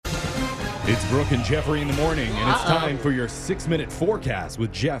It's Brooke and Jeffrey in the morning, and it's time for your 6-minute forecast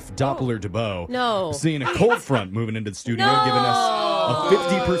with Jeff Doppler DeBow. No. Seeing a cold front moving into the studio, giving us a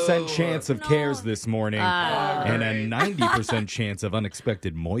 50% chance of cares this morning and a 90% chance of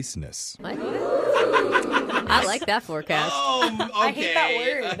unexpected moistness. I like that forecast. Okay. I hate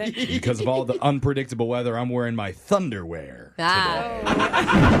that word. Because of all the unpredictable weather, I'm wearing my Thunderwear today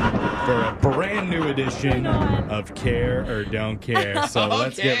for a brand new edition of Care or Don't Care. So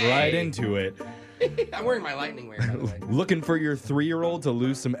let's get right into it. I'm wearing my lightning wear, by the way. Looking for your 3-year-old to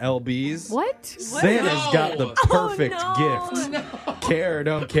lose some LBs? What? Santa's got the perfect gift. No. Care or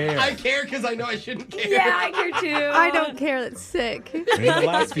don't care. I care because I know I shouldn't care. Yeah, I care too. I don't care. That's sick. In the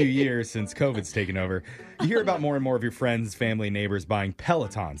last few years, since COVID's taken over, you hear about more and more of your friends, family, neighbors buying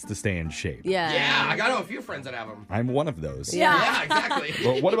Pelotons to stay in shape. Yeah, I got a few friends that have them. I'm one of those. Yeah, exactly.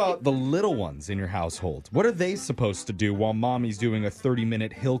 But what about the little ones in your household? What are they supposed to do while mommy's doing a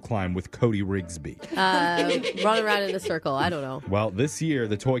 30-minute hill climb with Cody Rigsby? Run around in a circle. I don't know. Well, this year,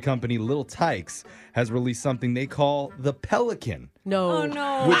 the toy company Little Tykes has released something they call the Pelican, No. Oh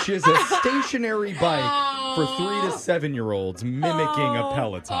no. which is a stationary bike for 3 to 7-year-olds mimicking a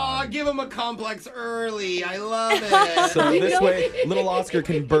Peloton. Oh, give them a complex early. I love it. So this way, little Oscar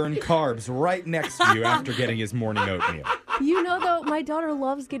can burn carbs right next to you after getting his morning oatmeal. You know, though, my daughter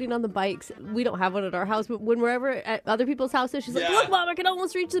loves getting on the bikes. We don't have one at our house, but when we're ever at other people's houses, she's like, Yeah. look, Mom, I can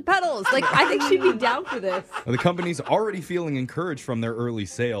almost reach the pedals. Like, I think she'd be down for this. The company's already feeling encouraged from their early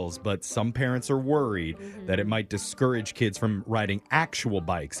sales, but some parents are worried that it might discourage kids from riding actual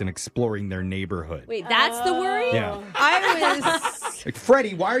bikes and exploring their neighborhood. Wait, that's the worry? Yeah. I was... Like,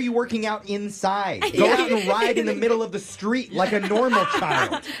 Freddie, why are you working out inside? Go out and ride in the middle of the street like a normal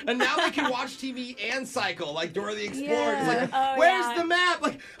child. And now they can watch TV and cycle, like Dora the Explorer. It's Yeah. like, Oh, where's yeah. the map?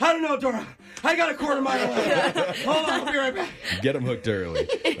 Like, I don't know, Dora. I got a quarter mile away. Hold on, I'll be right back. Get them hooked early.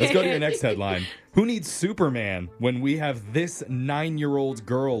 Let's go to your next headline. Who needs Superman when we have this 9-year-old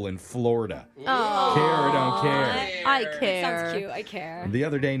girl in Florida? Oh, Care or don't care? I care. Sounds cute. I care. The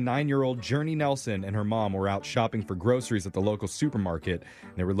other day, 9-year-old Journey Nelson and her mom were out shopping for groceries at the local supermarket.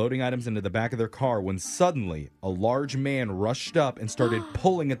 And they were loading items into the back of their car when suddenly a large man rushed up and started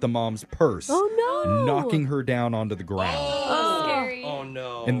pulling at the mom's purse, Oh, no. knocking her down onto the ground. Oh, scary. Oh,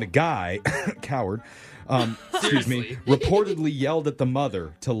 no. And the guy, coward, Seriously. reportedly yelled at the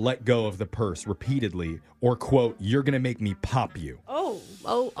mother to let go of the purse repeatedly, or quote, "You're gonna make me pop you." Oh.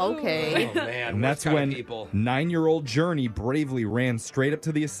 Oh, okay. Oh, man. And that's worst kind when of people. 9-year-old Journey bravely ran straight up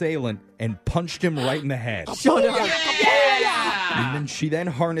to the assailant and punched him right in the head. Shut up. Yeah! And then she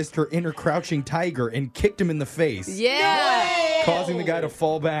harnessed her inner crouching tiger and kicked him in the face, Yeah. causing the guy to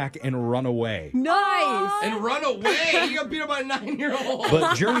fall back and run away. Nice. And run away. You got beat up by a 9-year-old.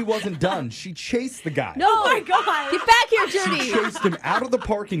 But Journey wasn't done. She chased the guy. No. Oh my God. Get back here, She Journey. chased him out of the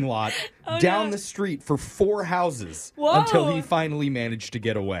parking lot, down the street for 4 houses Whoa. until he finally managed to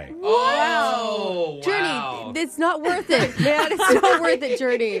get away. Oh, wow. Journey, it's not worth it, man. It's not worth it,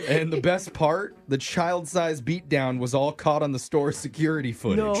 Journey. And the best part, the child-sized beatdown was all caught on the store's security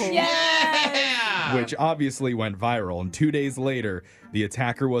footage. No. Yeah! Which obviously went viral. And 2 days later, the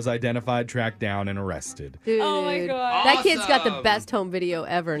attacker was identified, tracked down, and arrested. Dude, Oh my God. that kid's got the Awesome. best home video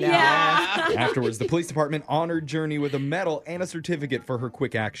ever now. Yeah. Afterwards, the police department honored Journey with a medal and a certificate for her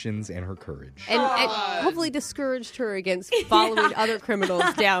quick actions and her courage. And hopefully discouraged her against following other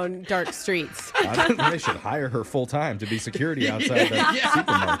criminals down dark streets. I think they should hire her full-time to be security outside the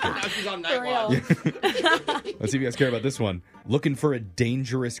supermarket. Now she's on night For real. watch. Let's see if you guys care about this one. Looking for a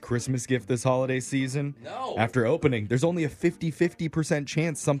dangerous Christmas gift this holiday season? No. After opening, there's only a 50%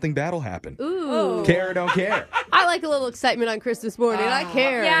 chance something bad will happen. Ooh. Care or don't care? I like a little excitement on Christmas morning. I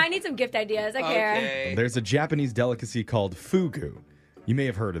care. Yeah, I need some gift ideas. I care. Okay. There's a Japanese delicacy called fugu. You may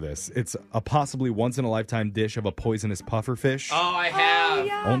have heard of this. It's a possibly once-in-a-lifetime dish of a poisonous pufferfish. Oh, I have.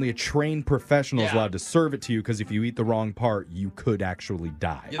 Yeah. Only a trained professional is Yeah. allowed to serve it to you because if you eat the wrong part, you could actually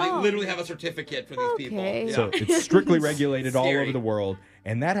die. Yeah, they literally have a certificate for these people. Okay. Yeah. So it's strictly regulated all Scary. over the world.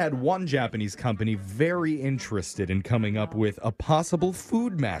 And that had one Japanese company very interested in coming up with a possible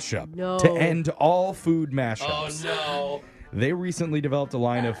food mashup No. to end all food Oh, mashups. no. They recently developed a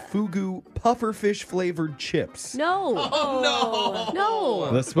line of fugu pufferfish flavored chips. No. Oh, no.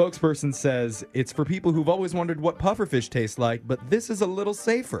 No. The spokesperson says it's for people who've always wondered what pufferfish tastes like, but this is a little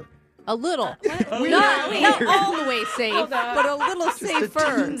safer. A little. Weird. Not all the way safe, Hold on. but a little Just a safer.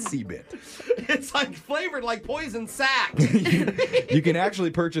 teensy bit. It's like flavored like poison sack. You can actually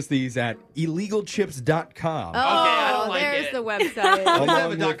purchase these at illegalchips.com. Oh, I don't like there's it. the website. I Along have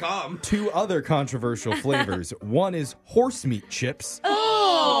with a .com. 2 other controversial flavors. One is horse meat chips,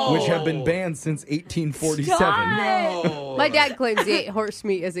 Oh. which have been banned since 1847. No. My dad claims he ate horse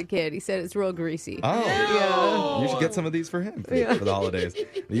meat as a kid. He said it's real greasy. Oh, you should get some of these for him for the holidays.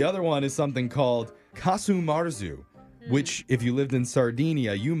 The other one is something called kasu marzu, which, if you lived in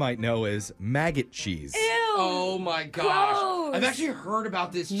Sardinia, you might know as maggot cheese. Oh my gosh. Gross. I've actually heard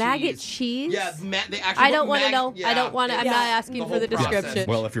about this Maggot cheese. cheese? Yeah, they actually I don't want want to know. I don't want to. I'm not asking for the whole process. description.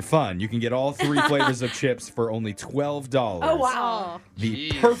 Well, if you're fun, you can get all 3 flavors of chips for only $12. Oh, wow.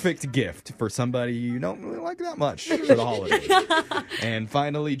 The Jeez. perfect gift for somebody you don't really like that much for the holidays. And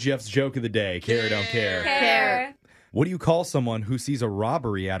finally, Jeff's joke of the day, care or don't care. Care. What do you call someone who sees a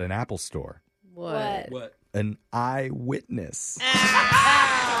robbery at an Apple store? What? What? An eyewitness.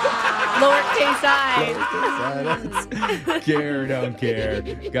 Lowercase I. Care or don't care.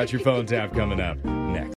 Got your phone tap coming up.